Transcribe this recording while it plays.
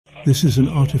This is an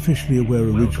artificially aware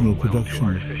original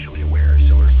production.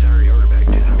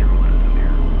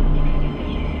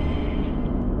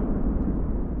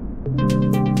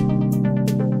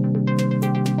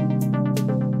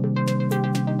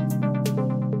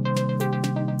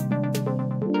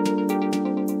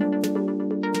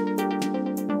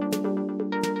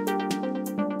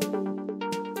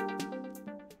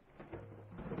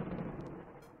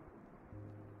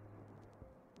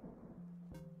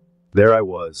 There I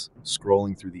was,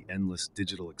 scrolling through the endless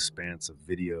digital expanse of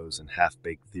videos and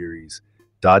half-baked theories,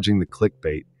 dodging the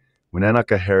clickbait, when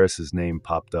Annaka Harris's name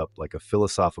popped up like a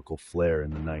philosophical flare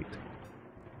in the night.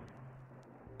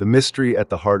 The mystery at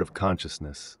the heart of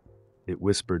consciousness, it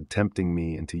whispered, tempting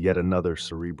me into yet another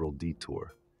cerebral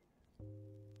detour.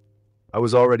 I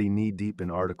was already knee-deep in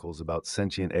articles about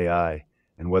sentient AI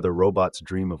and whether robots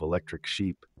dream of electric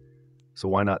sheep, so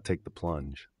why not take the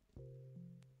plunge?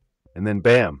 And then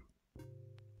bam!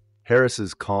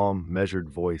 Harris's calm, measured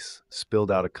voice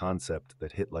spilled out a concept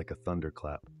that hit like a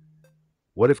thunderclap.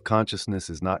 What if consciousness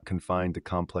is not confined to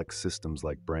complex systems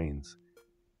like brains?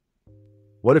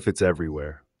 What if it's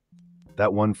everywhere?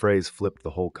 That one phrase flipped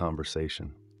the whole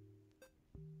conversation.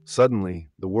 Suddenly,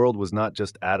 the world was not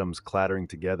just atoms clattering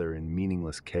together in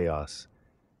meaningless chaos.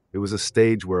 It was a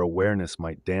stage where awareness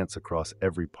might dance across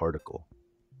every particle.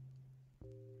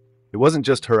 It wasn't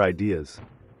just her ideas.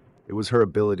 It was her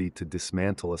ability to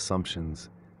dismantle assumptions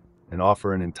and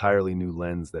offer an entirely new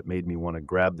lens that made me want to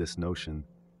grab this notion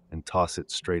and toss it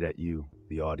straight at you,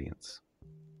 the audience.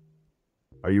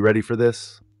 Are you ready for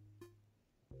this?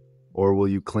 Or will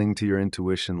you cling to your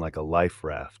intuition like a life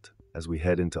raft as we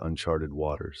head into uncharted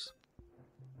waters?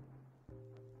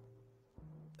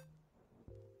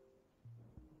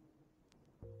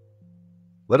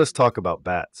 Let us talk about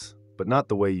bats, but not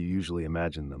the way you usually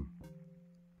imagine them.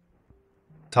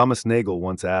 Thomas Nagel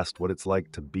once asked what it's like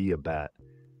to be a bat,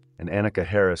 and Annaka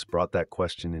Harris brought that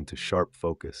question into sharp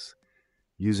focus,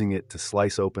 using it to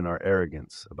slice open our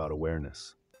arrogance about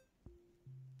awareness.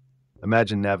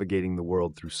 Imagine navigating the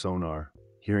world through sonar,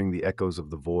 hearing the echoes of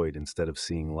the void instead of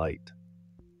seeing light.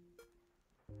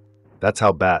 That's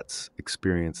how bats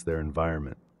experience their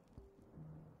environment.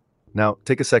 Now,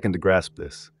 take a second to grasp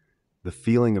this. The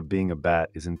feeling of being a bat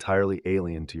is entirely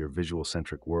alien to your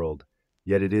visual-centric world,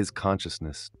 yet it is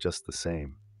consciousness just the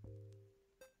same.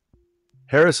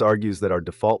 Harris argues that our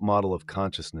default model of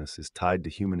consciousness is tied to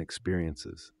human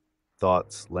experiences,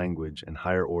 thoughts, language, and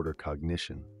higher-order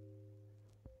cognition.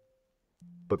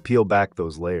 But peel back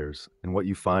those layers, and what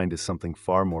you find is something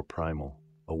far more primal,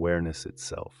 awareness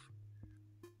itself.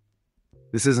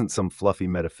 This isn't some fluffy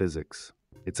metaphysics.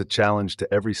 It's a challenge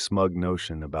to every smug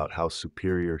notion about how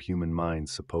superior human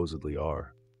minds supposedly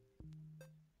are.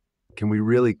 Can we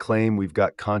really claim we've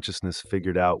got consciousness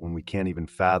figured out when we can't even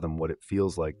fathom what it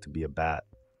feels like to be a bat?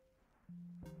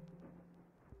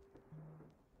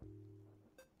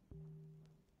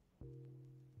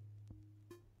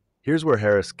 Here's where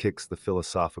Harris kicks the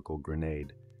philosophical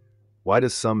grenade. Why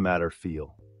does some matter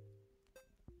feel?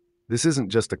 This isn't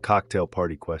just a cocktail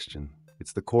party question.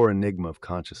 It's the core enigma of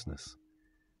consciousness.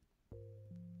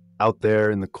 Out there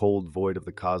in the cold void of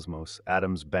the cosmos,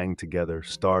 atoms bang together,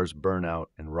 stars burn out,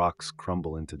 and rocks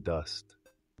crumble into dust.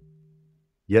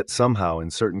 Yet somehow, in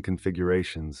certain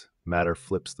configurations, matter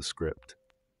flips the script.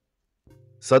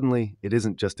 Suddenly, it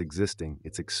isn't just existing,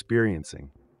 it's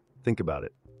experiencing. Think about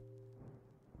it.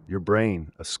 Your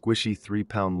brain, a squishy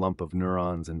 3-pound lump of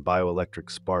neurons and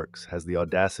bioelectric sparks, has the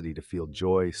audacity to feel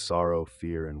joy, sorrow,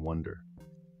 fear, and wonder.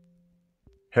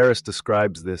 Harris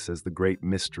describes this as the great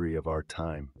mystery of our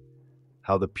time.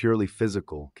 How the purely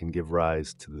physical can give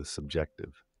rise to the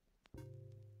subjective.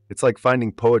 It's like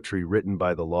finding poetry written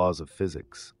by the laws of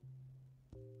physics.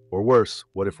 Or worse,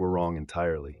 what if we're wrong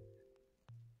entirely?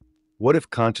 What if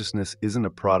consciousness isn't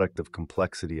a product of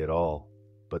complexity at all,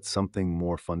 but something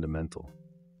more fundamental?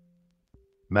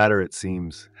 Matter, it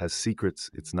seems, has secrets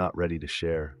it's not ready to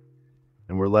share,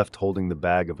 and we're left holding the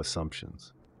bag of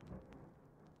assumptions.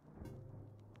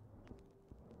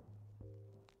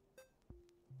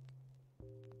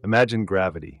 Imagine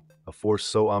gravity, a force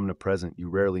so omnipresent you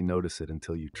rarely notice it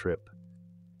until you trip.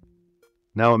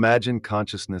 Now imagine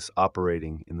consciousness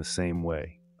operating in the same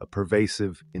way, a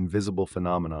pervasive, invisible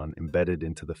phenomenon embedded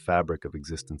into the fabric of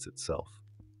existence itself.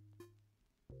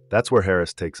 That's where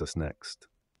Harris takes us next.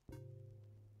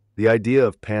 The idea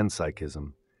of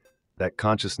panpsychism, that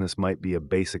consciousness might be a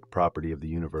basic property of the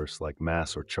universe like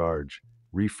mass or charge,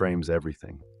 reframes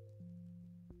everything.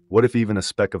 What if even a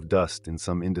speck of dust in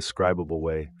some indescribable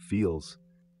way feels?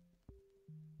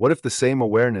 What if the same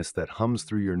awareness that hums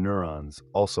through your neurons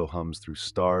also hums through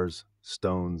stars,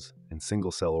 stones, and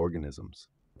single-cell organisms?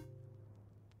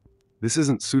 This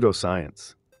isn't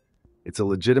pseudoscience. It's a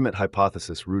legitimate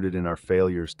hypothesis rooted in our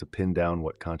failures to pin down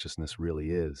what consciousness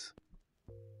really is.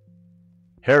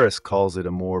 Harris calls it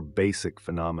a more basic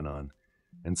phenomenon,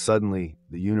 and suddenly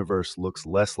the universe looks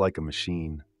less like a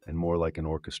machine and more like an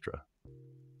orchestra.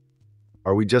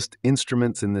 Are we just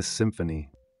instruments in this symphony,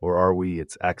 or are we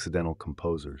its accidental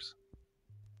composers?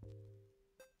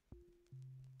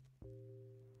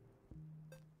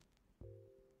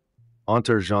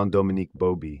 Enter Jean-Dominique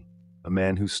Bauby, a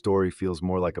man whose story feels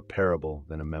more like a parable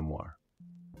than a memoir.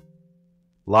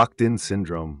 Locked-in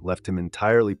syndrome left him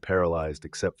entirely paralyzed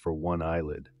except for one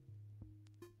eyelid.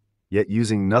 Yet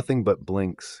using nothing but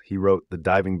blinks, he wrote The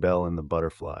Diving Bell and the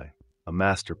Butterfly, a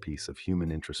masterpiece of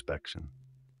human introspection.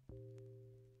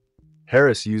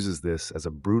 Harris uses this as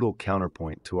a brutal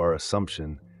counterpoint to our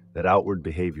assumption that outward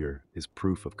behavior is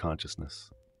proof of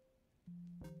consciousness.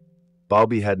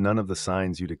 Bauby had none of the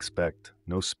signs you'd expect,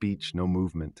 no speech, no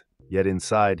movement, yet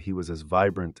inside he was as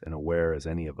vibrant and aware as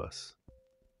any of us.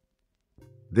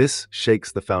 This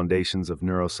shakes the foundations of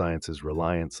neuroscience's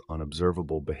reliance on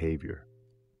observable behavior.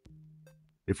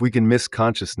 If we can miss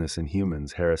consciousness in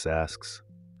humans, Harris asks,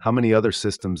 how many other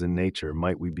systems in nature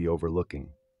might we be overlooking?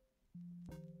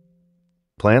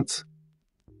 Plants?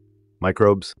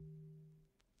 Microbes?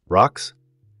 Rocks?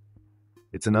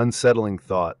 It's an unsettling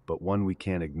thought, but one we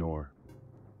can't ignore.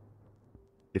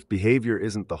 If behavior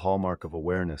isn't the hallmark of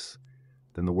awareness,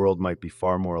 then the world might be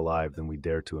far more alive than we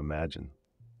dare to imagine.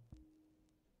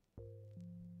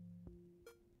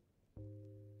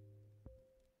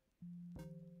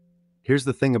 Here's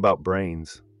the thing about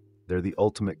brains, they're the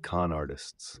ultimate con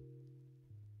artists.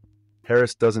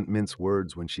 Harris doesn't mince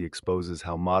words when she exposes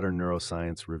how modern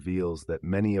neuroscience reveals that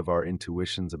many of our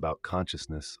intuitions about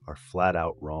consciousness are flat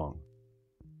out wrong.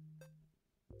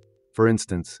 For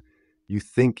instance, you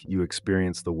think you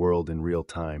experience the world in real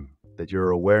time, that your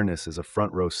awareness is a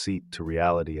front row seat to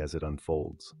reality as it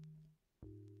unfolds.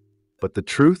 But the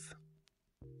truth?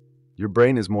 Your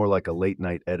brain is more like a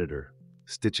late-night editor,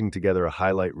 stitching together a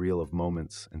highlight reel of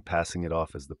moments and passing it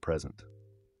off as the present.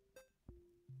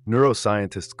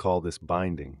 Neuroscientists call this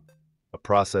binding, a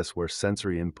process where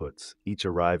sensory inputs, each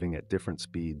arriving at different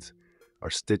speeds, are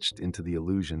stitched into the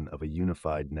illusion of a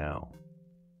unified now.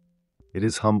 It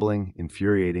is humbling,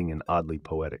 infuriating, and oddly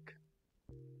poetic.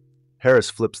 Harris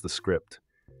flips the script.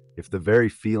 If the very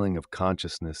feeling of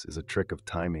consciousness is a trick of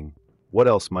timing, what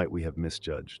else might we have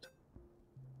misjudged?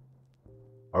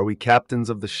 Are we captains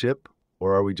of the ship,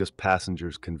 or are we just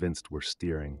passengers convinced we're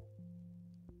steering?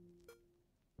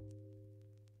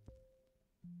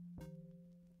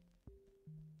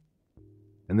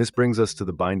 And this brings us to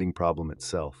the binding problem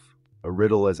itself, a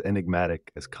riddle as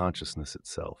enigmatic as consciousness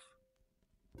itself.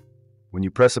 When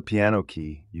you press a piano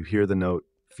key, you hear the note,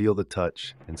 feel the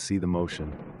touch, and see the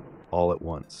motion, all at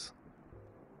once.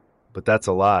 But that's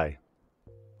a lie.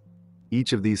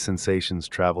 Each of these sensations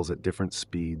travels at different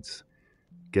speeds,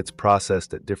 gets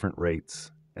processed at different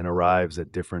rates, and arrives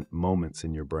at different moments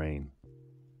in your brain.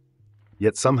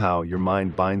 Yet somehow your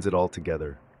mind binds it all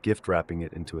together, gift-wrapping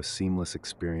it into a seamless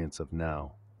experience of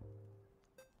now.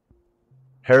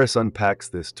 Harris unpacks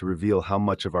this to reveal how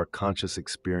much of our conscious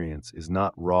experience is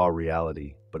not raw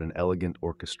reality, but an elegant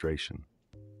orchestration.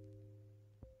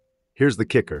 Here's the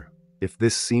kicker. If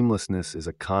this seamlessness is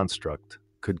a construct,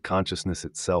 could consciousness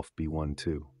itself be one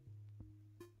too?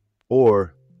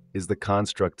 Or is the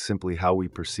construct simply how we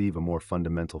perceive a more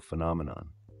fundamental phenomenon?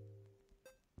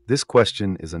 This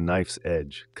question is a knife's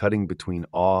edge, cutting between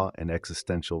awe and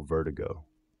existential vertigo.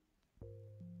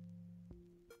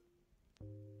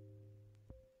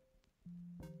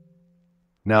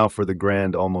 Now for the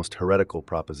grand, almost heretical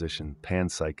proposition,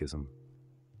 panpsychism.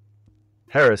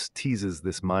 Harris teases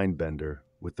this mind-bender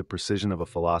with the precision of a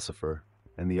philosopher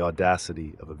and the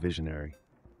audacity of a visionary.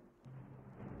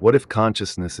 What if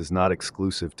consciousness is not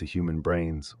exclusive to human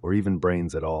brains, or even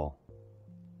brains at all?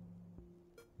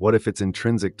 What if it's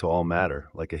intrinsic to all matter,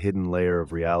 like a hidden layer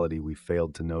of reality we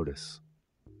failed to notice?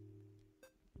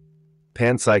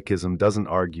 Panpsychism doesn't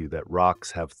argue that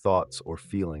rocks have thoughts or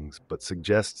feelings, but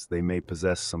suggests they may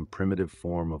possess some primitive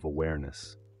form of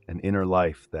awareness, an inner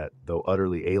life that, though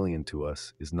utterly alien to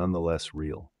us, is nonetheless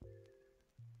real.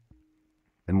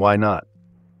 And why not?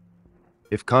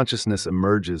 If consciousness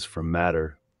emerges from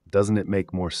matter, doesn't it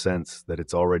make more sense that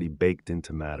it's already baked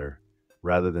into matter,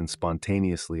 rather than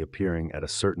spontaneously appearing at a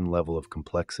certain level of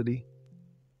complexity?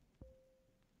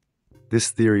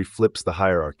 This theory flips the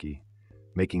hierarchy,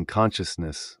 making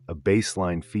consciousness a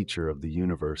baseline feature of the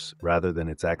universe rather than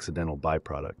its accidental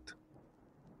byproduct.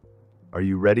 Are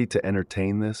you ready to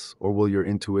entertain this, or will your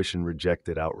intuition reject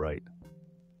it outright?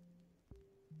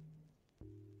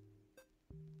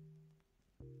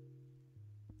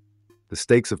 The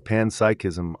stakes of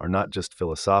panpsychism are not just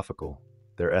philosophical,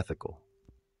 they're ethical.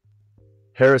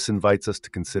 Harris invites us to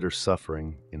consider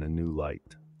suffering in a new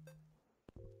light.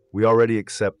 We already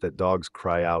accept that dogs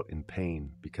cry out in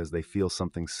pain because they feel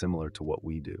something similar to what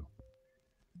we do.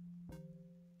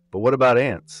 But what about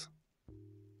ants?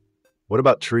 What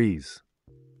about trees?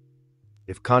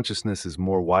 If consciousness is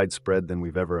more widespread than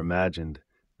we've ever imagined,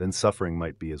 then suffering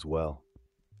might be as well.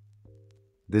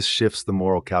 This shifts the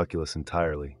moral calculus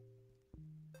entirely.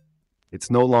 It's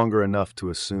no longer enough to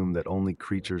assume that only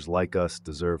creatures like us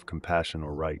deserve compassion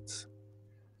or rights.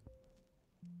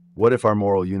 What if our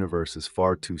moral universe is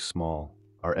far too small,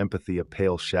 our empathy a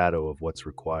pale shadow of what's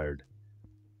required?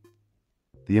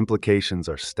 The implications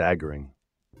are staggering.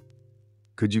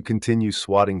 Could you continue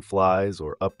swatting flies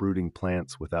or uprooting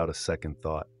plants without a second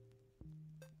thought?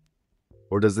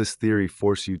 Or does this theory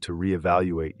force you to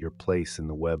reevaluate your place in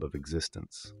the web of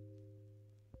existence?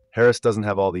 Harris doesn't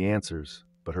have all the answers,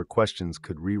 but her questions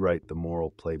could rewrite the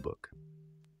moral playbook.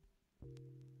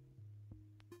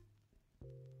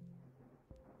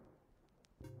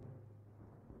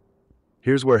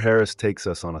 Here's where Harris takes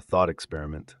us on a thought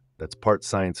experiment that's part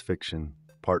science fiction,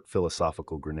 part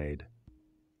philosophical grenade.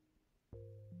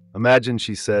 Imagine,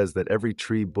 she says, that every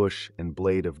tree, bush, and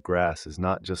blade of grass is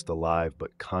not just alive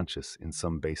but conscious in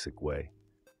some basic way.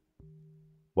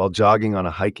 While jogging on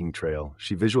a hiking trail,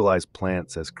 she visualized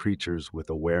plants as creatures with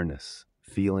awareness,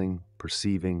 feeling,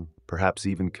 perceiving, perhaps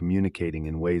even communicating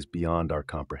in ways beyond our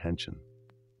comprehension.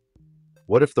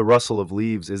 What if the rustle of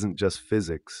leaves isn't just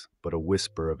physics, but a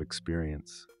whisper of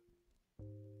experience?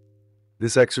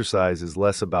 This exercise is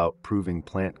less about proving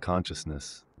plant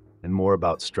consciousness and more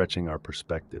about stretching our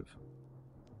perspective.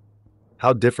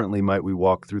 How differently might we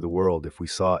walk through the world if we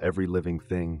saw every living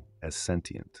thing as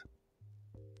sentient?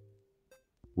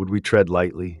 Would we tread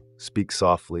lightly, speak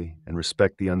softly, and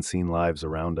respect the unseen lives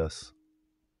around us?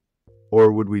 Or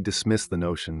would we dismiss the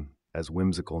notion as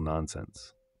whimsical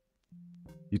nonsense?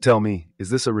 You tell me, is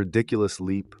this a ridiculous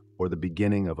leap or the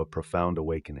beginning of a profound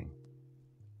awakening?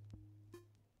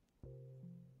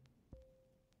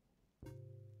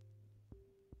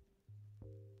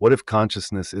 What if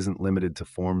consciousness isn't limited to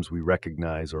forms we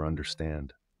recognize or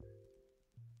understand?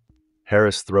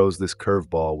 Harris throws this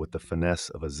curveball with the finesse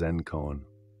of a Zen koan.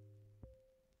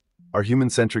 Our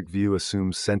human-centric view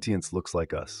assumes sentience looks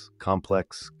like us,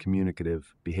 complex,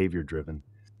 communicative, behavior-driven.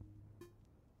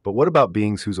 But what about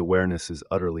beings whose awareness is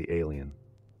utterly alien?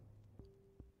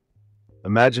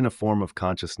 Imagine a form of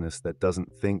consciousness that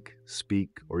doesn't think,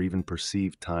 speak, or even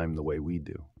perceive time the way we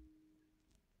do.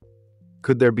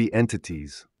 Could there be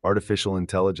entities, artificial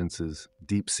intelligences,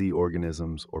 deep-sea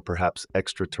organisms, or perhaps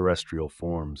extraterrestrial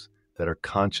forms that are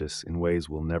conscious in ways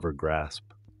we'll never grasp?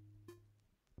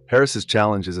 Harris's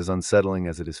challenge is as unsettling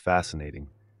as it is fascinating.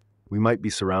 We might be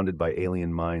surrounded by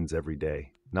alien minds every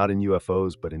day, not in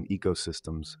UFOs but in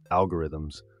ecosystems,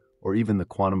 algorithms, or even the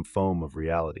quantum foam of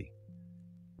reality.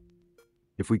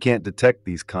 If we can't detect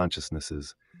these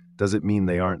consciousnesses, does it mean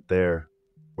they aren't there,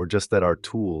 or just that our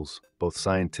tools, both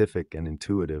scientific and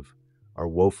intuitive, are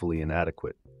woefully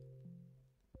inadequate?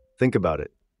 Think about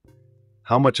it.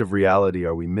 How much of reality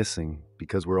are we missing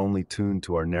because we're only tuned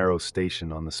to our narrow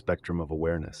station on the spectrum of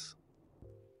awareness?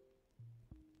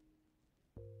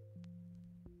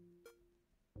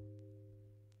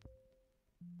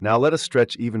 Now let us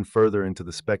stretch even further into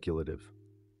the speculative.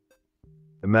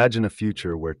 Imagine a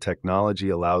future where technology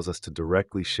allows us to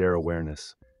directly share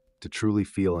awareness, to truly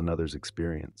feel another's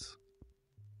experience.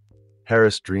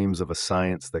 Harris dreams of a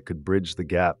science that could bridge the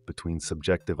gap between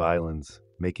subjective islands,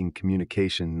 making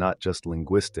communication not just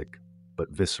linguistic, but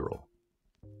visceral.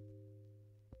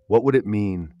 What would it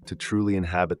mean to truly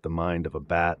inhabit the mind of a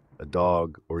bat, a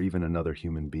dog, or even another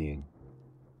human being?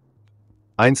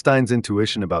 Einstein's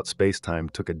intuition about space-time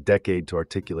took a decade to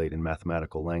articulate in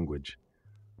mathematical language.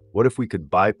 What if we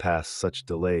could bypass such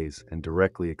delays and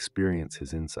directly experience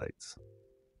his insights?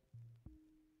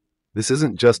 This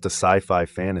isn't just a sci-fi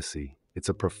fantasy, it's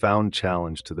a profound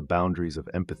challenge to the boundaries of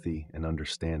empathy and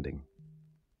understanding.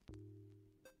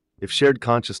 If shared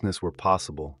consciousness were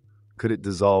possible, could it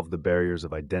dissolve the barriers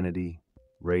of identity,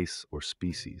 race, or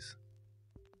species?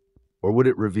 Or would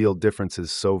it reveal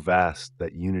differences so vast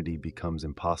that unity becomes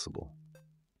impossible?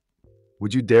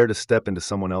 Would you dare to step into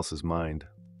someone else's mind,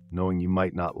 knowing you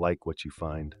might not like what you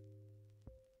find?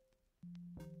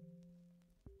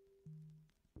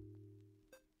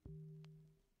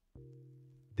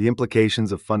 The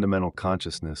implications of fundamental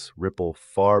consciousness ripple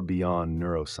far beyond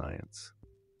neuroscience.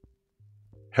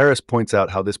 Harris points out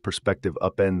how this perspective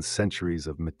upends centuries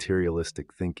of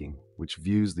materialistic thinking, which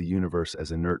views the universe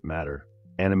as inert matter,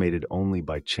 animated only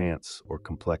by chance or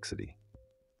complexity.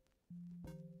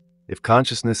 If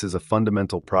consciousness is a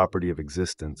fundamental property of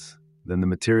existence, then the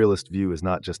materialist view is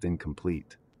not just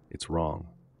incomplete, it's wrong.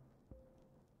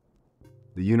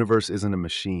 The universe isn't a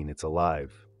machine, it's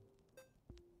alive.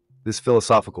 This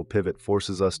philosophical pivot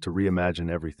forces us to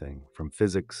reimagine everything, from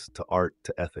physics to art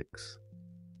to ethics.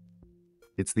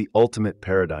 It's the ultimate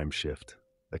paradigm shift,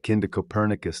 akin to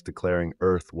Copernicus declaring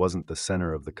Earth wasn't the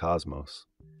center of the cosmos.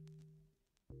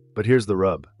 But here's the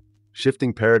rub.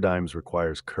 Shifting paradigms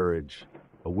requires courage,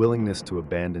 a willingness to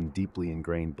abandon deeply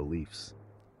ingrained beliefs.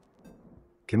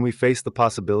 Can we face the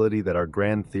possibility that our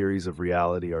grand theories of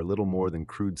reality are little more than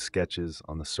crude sketches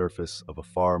on the surface of a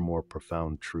far more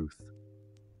profound truth?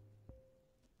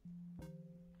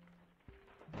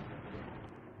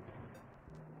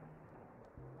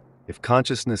 If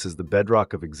consciousness is the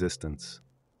bedrock of existence,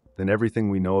 then everything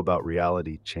we know about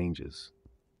reality changes.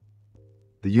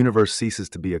 The universe ceases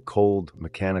to be a cold,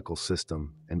 mechanical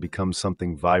system and becomes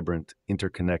something vibrant,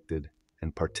 interconnected,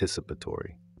 and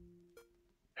participatory.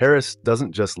 Harris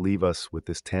doesn't just leave us with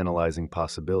this tantalizing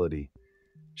possibility,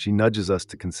 she nudges us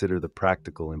to consider the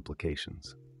practical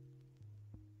implications.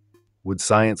 Would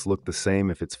science look the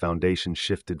same if its foundation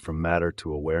shifted from matter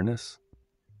to awareness?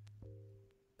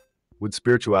 Would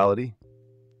spirituality?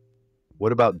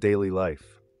 What about daily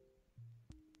life?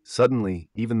 Suddenly,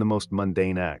 even the most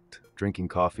mundane act, drinking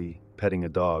coffee, petting a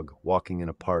dog, walking in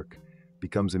a park,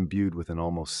 becomes imbued with an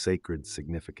almost sacred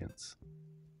significance.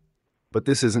 But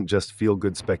this isn't just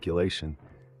feel-good speculation.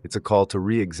 It's a call to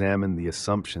re-examine the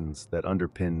assumptions that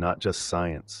underpin not just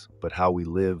science, but how we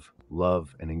live,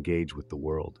 love, and engage with the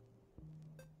world.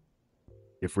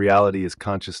 If reality is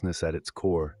consciousness at its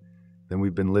core, then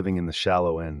we've been living in the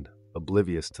shallow end,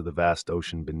 oblivious to the vast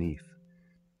ocean beneath.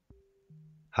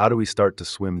 How do we start to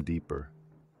swim deeper?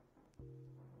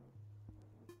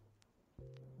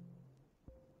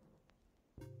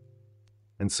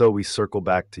 And so we circle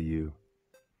back to you.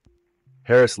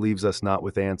 Harris leaves us not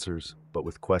with answers, but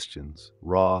with questions,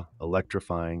 raw,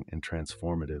 electrifying, and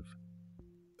transformative.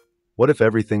 What if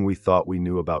everything we thought we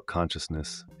knew about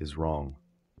consciousness is wrong?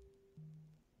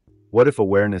 What if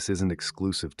awareness isn't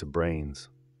exclusive to brains,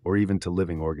 or even to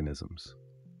living organisms?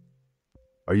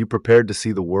 Are you prepared to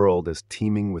see the world as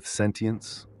teeming with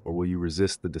sentience, or will you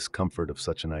resist the discomfort of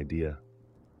such an idea?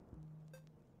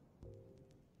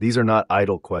 These are not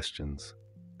idle questions.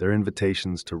 They're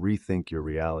invitations to rethink your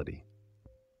reality.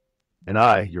 And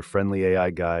I, your friendly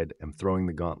AI guide, am throwing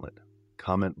the gauntlet.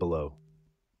 Comment below.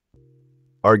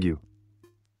 Argue.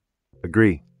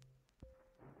 Agree.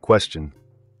 Question.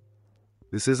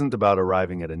 This isn't about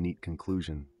arriving at a neat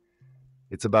conclusion.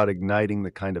 It's about igniting the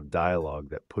kind of dialogue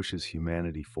that pushes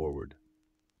humanity forward.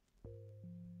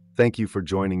 Thank you for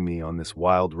joining me on this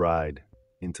wild ride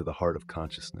into the heart of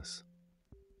consciousness.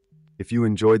 If you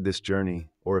enjoyed this journey,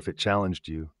 or if it challenged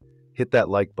you, hit that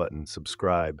like button,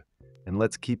 subscribe, and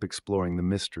let's keep exploring the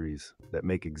mysteries that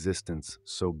make existence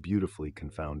so beautifully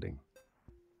confounding.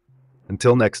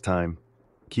 Until next time,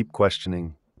 keep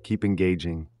questioning, keep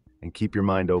engaging, and keep your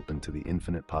mind open to the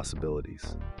infinite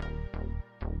possibilities.